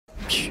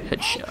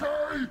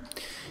Headshot.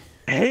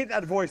 I hate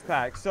that voice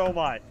pack so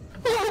much.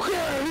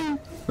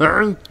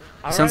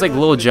 Sounds like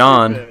Lil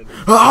Jon.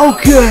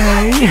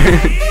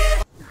 Okay.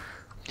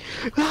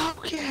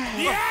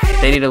 Okay.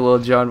 They need a Lil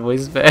Jon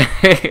voice back.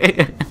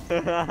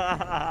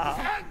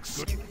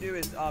 What you can do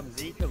is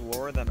Z could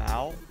lure them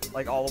out,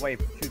 like all the way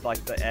to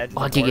like the edge.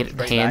 Oh, I can get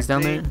the hands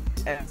down there.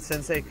 And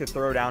Sensei could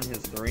throw down his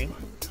 3.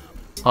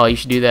 Oh, you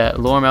should do that.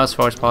 Lure him out as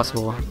far as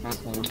possible.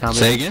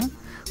 Say again?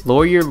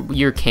 Lure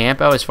your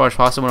camp out as far as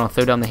possible, and I'll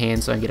throw down the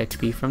hands so I can get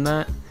XP from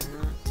that.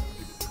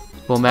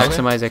 We'll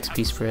maximize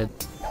XP spread.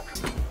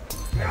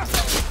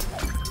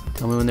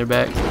 Tell me when they're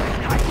back.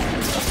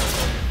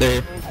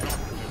 There.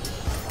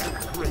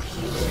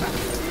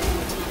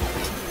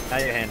 Now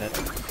you hand it.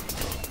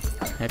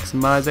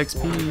 Maximize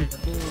XP.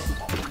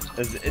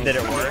 Did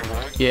it work?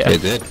 Yeah.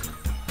 It did.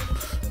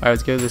 Alright,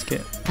 let's go to this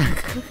camp.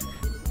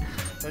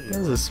 That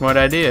was a smart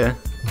idea.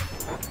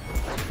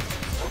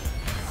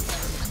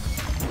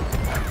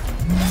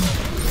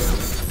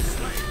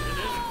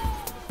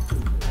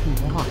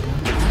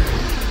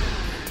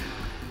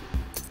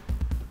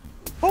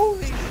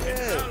 Holy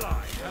shit!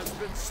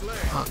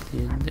 Fuck,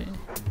 dude.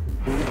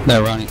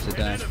 No, Ronnie to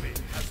die.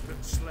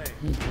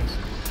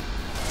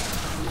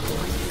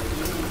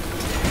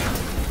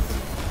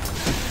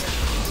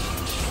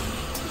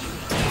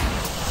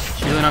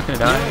 She's really not gonna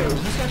die.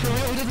 This guy for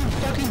real didn't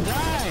fucking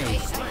die.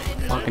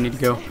 Fuck, I need to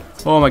go.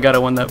 Oh my god, I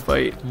won that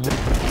fight.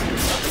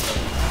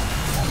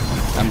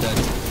 I'm dead.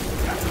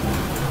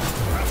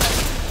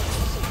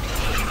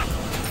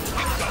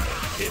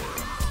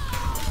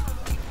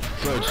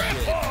 Bro,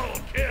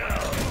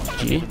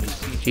 G?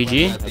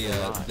 GG?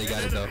 they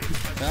got it though.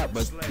 Yeah,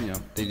 but you know,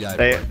 they got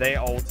it. They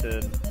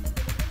ulted.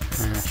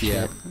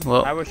 Yeah.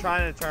 Well, I was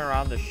trying to turn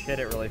around to shit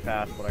it really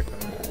fast, but I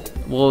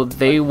couldn't. well,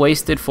 they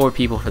wasted 4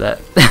 people for that.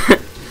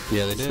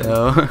 Yeah, they did.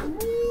 So,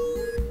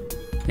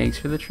 thanks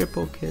for the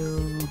triple kill.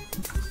 Did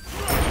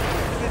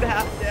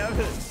half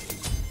damage.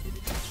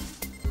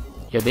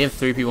 Yeah, they have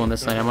 3 people on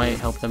this side. I might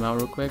help them out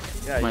real quick.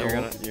 Yeah, My you're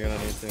ult. gonna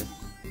need to.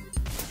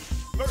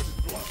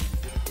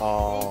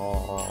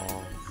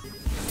 Oh.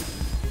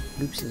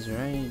 Oops is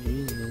right.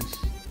 Jesus.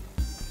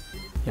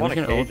 Yeah, Want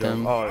we a can ult cage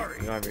them. Oh, you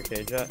don't have your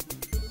cage yet?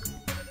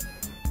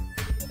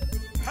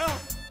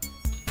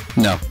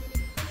 No.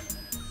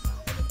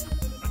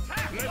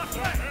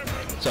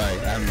 Sorry,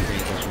 I haven't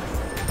paid attention.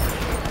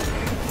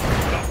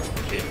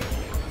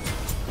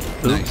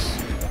 Nice.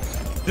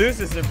 Zeus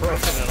isn't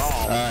broken at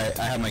all. Alright,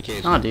 I have my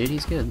cage. Oh, dude,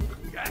 he's good.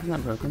 He's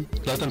not broken.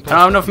 Let them I don't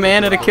have enough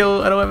mana to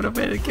kill. I don't have enough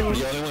mana to kill The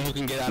him. only one who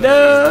can get out of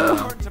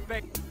No! it.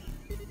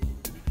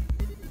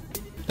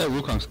 That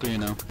Wukong's clear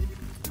now.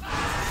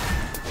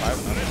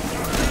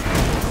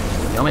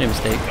 Y'all made a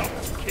mistake.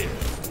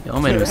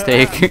 Y'all made a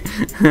mistake.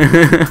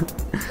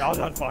 Y'all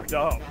done fucked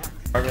up.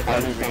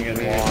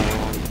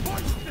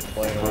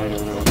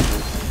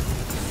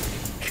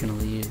 Gonna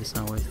leave. It's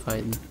not worth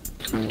fighting.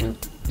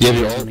 You have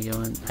your I'm ult? gonna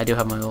go in. I do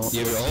have my ult.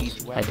 You have your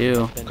ult? I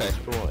do. Okay.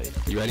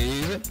 You ready to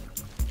use it?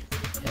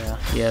 Yeah.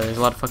 Yeah. There's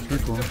a lot of fucking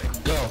people. Go,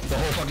 the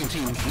whole fucking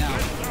team, now.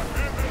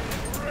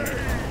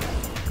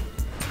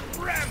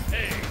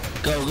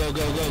 Go, go,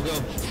 go, go, go.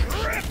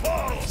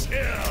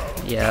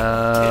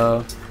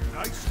 Yo.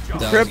 Triple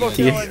That was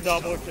kill good. and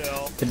double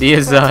kill. The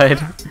Deicide.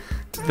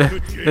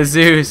 The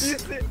Zeus.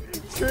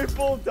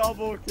 Triple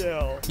double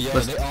kill. Yeah,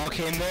 they all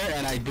came there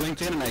and I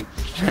blinked in and I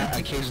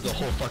caged the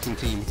whole fucking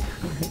team.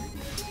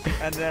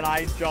 And then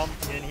I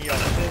jumped in, he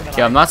ulted, and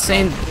Yeah, I'm not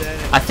saying. jumped in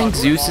and I think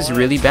fucked Zeus with is all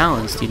really it.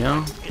 balanced. You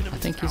know. I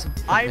think he's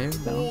I very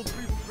pulled. balanced.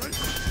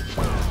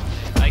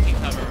 I can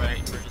cover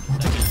right for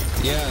just a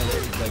second. Yeah,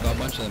 there's like a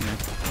bunch of them here.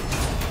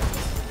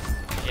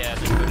 Yeah,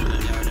 they're pushing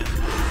it down.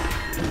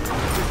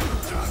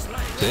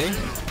 See?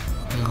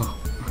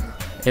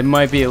 It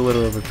might be a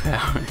little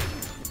overpowered.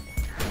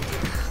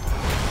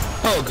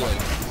 Oh, good.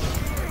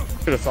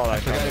 Should have saw that I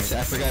coming.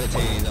 forgot to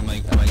tase. I'm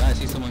like, I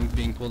see someone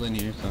being pulled in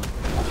here, so.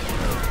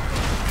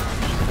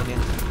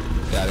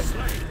 Got it.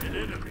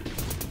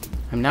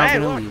 I'm now Hey,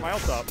 gonna look, leave. my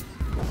ult's up.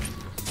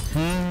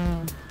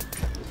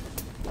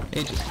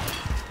 Ages.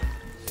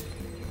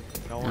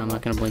 No, No, I'm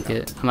not gonna blink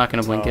it. I'm not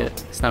gonna blink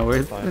it. It's not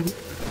worth Fine. it.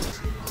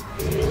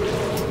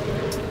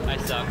 I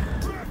suck.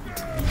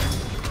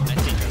 I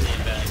secretly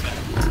am bad.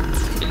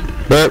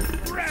 Burp.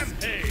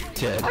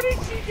 How did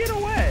she get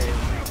away?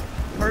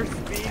 Her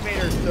speed made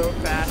her so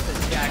fast that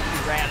she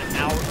actually ran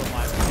out of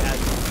my head.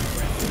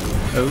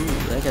 Oh,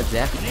 that got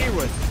zapped. She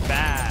was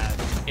bad.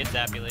 Get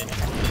zapulated.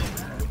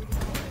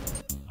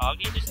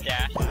 Augie just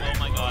dashed. Oh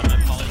my god, my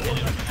poly did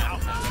it with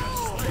half.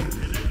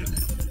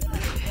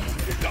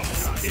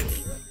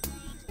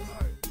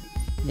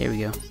 There we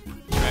go.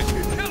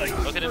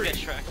 Shrek. Look at him get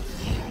Shrek.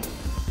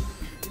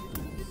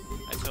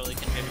 I totally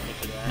contributed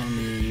to that. I'm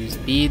gonna use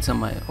beads on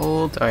my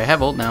ult. Alright, I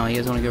have ult now. You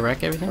guys wanna go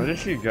wreck Where everything? did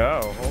she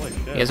go? Holy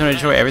shit. You guys wanna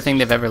destroy everything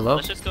they've ever Let's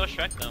loved? just go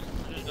Shrek them.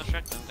 Let's just go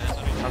Shrek them, guys.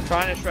 What do you I'm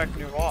trying to Shrek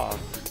new off.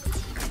 think?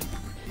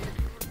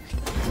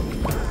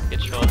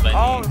 Get trolled by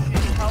Oh, me.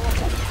 she's she's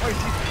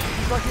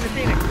fucking the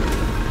Phoenix.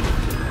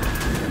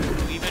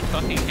 Who even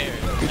fucking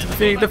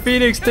cares? The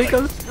Phoenix, take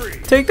us!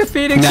 Take the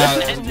Phoenix. Now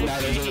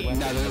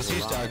there's a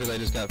C-Star because I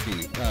just got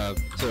Phoenix.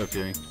 Soda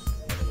Fury.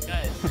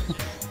 Guys,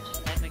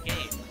 end the game.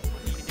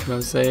 You know what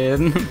I'm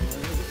saying?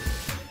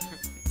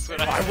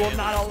 I will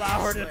not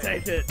allow her to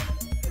take it.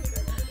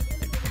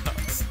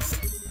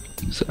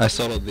 So I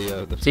soloed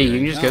the See, you Fury.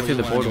 can just go Oh, through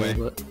the you portal. won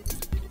anyway. But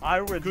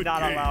I would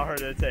not allow her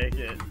to take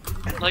it.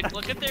 Like,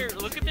 look at their.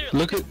 Look at that.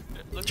 look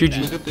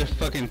at their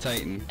fucking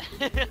Titan.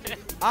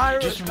 I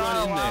was Just not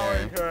run in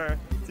allowing there. her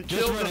to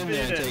Just kill run the in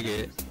there and Phoenix. take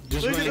it.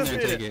 Just Look run at in the there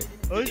and take Phoenix.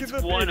 it. Look It's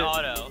at the one Phoenix.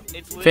 auto. It's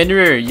literally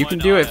Fenrir, you one can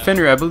do it. auto.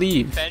 Fenrir, I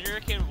believe. Fenrir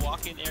can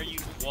walk in there,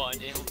 use one,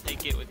 and he'll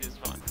take it with his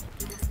phone.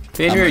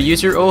 Fenrir,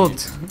 use your ult.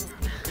 It's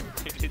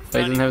He not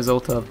doesn't even- have his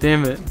ult up.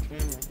 Damn it.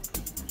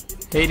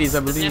 Hades, I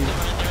doesn't have believe. to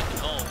run in there with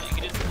an ult. You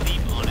can just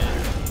leap on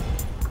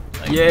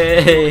it. Like,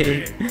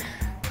 Yay!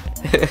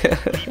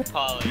 Leap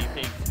Polly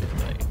takes it.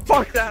 Like,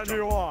 Fuck that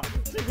new one.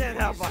 She can't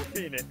have my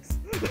Phoenix.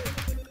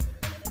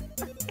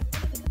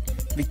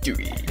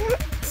 Victory.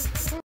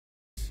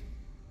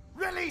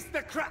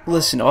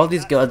 Listen, all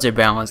these gods are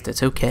balanced.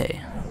 It's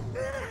okay.